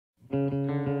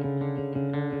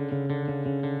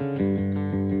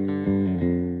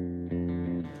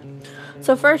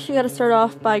So first you gotta start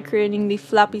off by creating the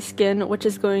flappy skin, which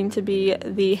is going to be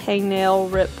the hangnail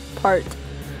rip part.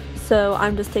 So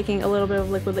I'm just taking a little bit of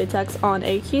liquid latex on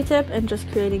a Q-tip and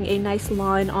just creating a nice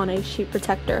line on a sheet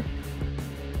protector.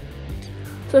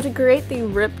 So to create the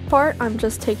rip part, I'm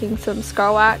just taking some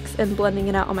scar wax and blending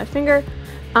it out on my finger.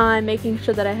 I'm making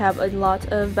sure that I have a lot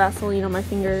of Vaseline on my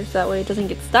fingers so that way it doesn't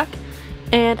get stuck.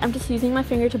 And I'm just using my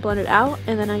finger to blend it out,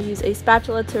 and then I use a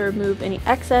spatula to remove any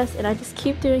excess, and I just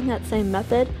keep doing that same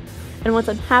method. And once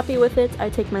I'm happy with it, I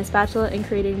take my spatula and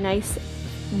create a nice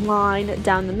line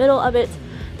down the middle of it,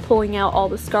 pulling out all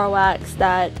the scar wax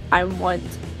that I want.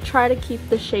 Try to keep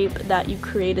the shape that you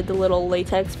created the little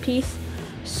latex piece,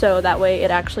 so that way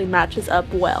it actually matches up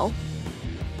well.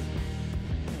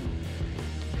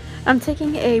 I'm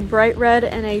taking a bright red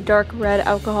and a dark red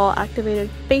alcohol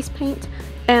activated face paint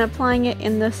and applying it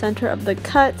in the center of the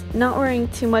cut, not worrying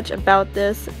too much about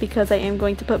this because I am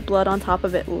going to put blood on top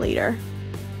of it later.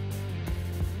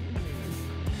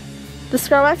 The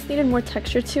scar wax needed more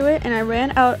texture to it, and I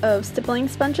ran out of stippling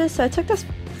sponges, so I took this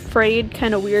frayed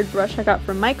kind of weird brush I got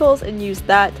from Michael's and used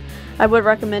that. I would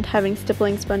recommend having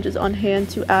stippling sponges on hand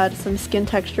to add some skin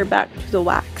texture back to the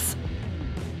wax.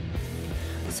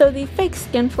 So the fake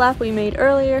skin flap we made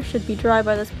earlier should be dry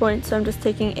by this point, so I'm just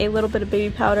taking a little bit of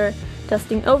baby powder,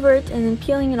 dusting over it, and then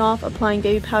peeling it off, applying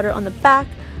baby powder on the back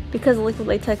because liquid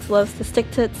latex loves to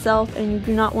stick to itself and you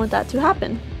do not want that to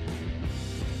happen.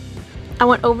 I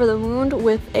went over the wound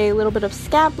with a little bit of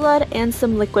scab blood and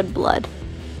some liquid blood.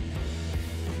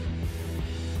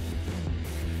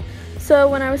 So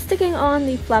when I was sticking on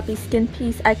the flappy skin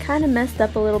piece, I kind of messed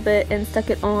up a little bit and stuck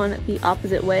it on the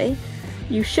opposite way.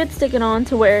 You should stick it on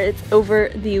to where it's over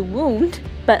the wound,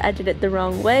 but I did it the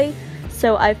wrong way.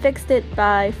 So I fixed it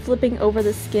by flipping over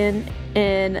the skin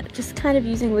and just kind of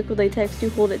using liquid latex to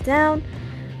hold it down.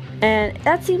 And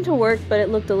that seemed to work, but it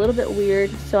looked a little bit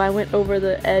weird, so I went over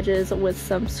the edges with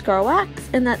some scar wax,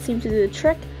 and that seemed to do the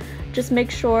trick. Just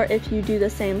make sure if you do the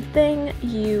same thing,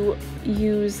 you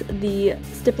use the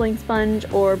stippling sponge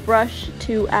or brush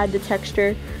to add the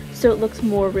texture so it looks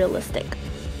more realistic.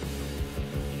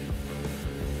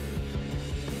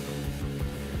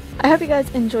 I hope you guys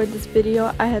enjoyed this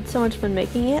video. I had so much fun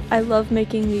making it. I love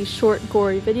making these short,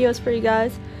 gory videos for you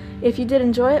guys. If you did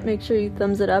enjoy it, make sure you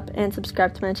thumbs it up and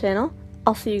subscribe to my channel.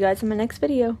 I'll see you guys in my next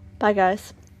video. Bye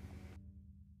guys.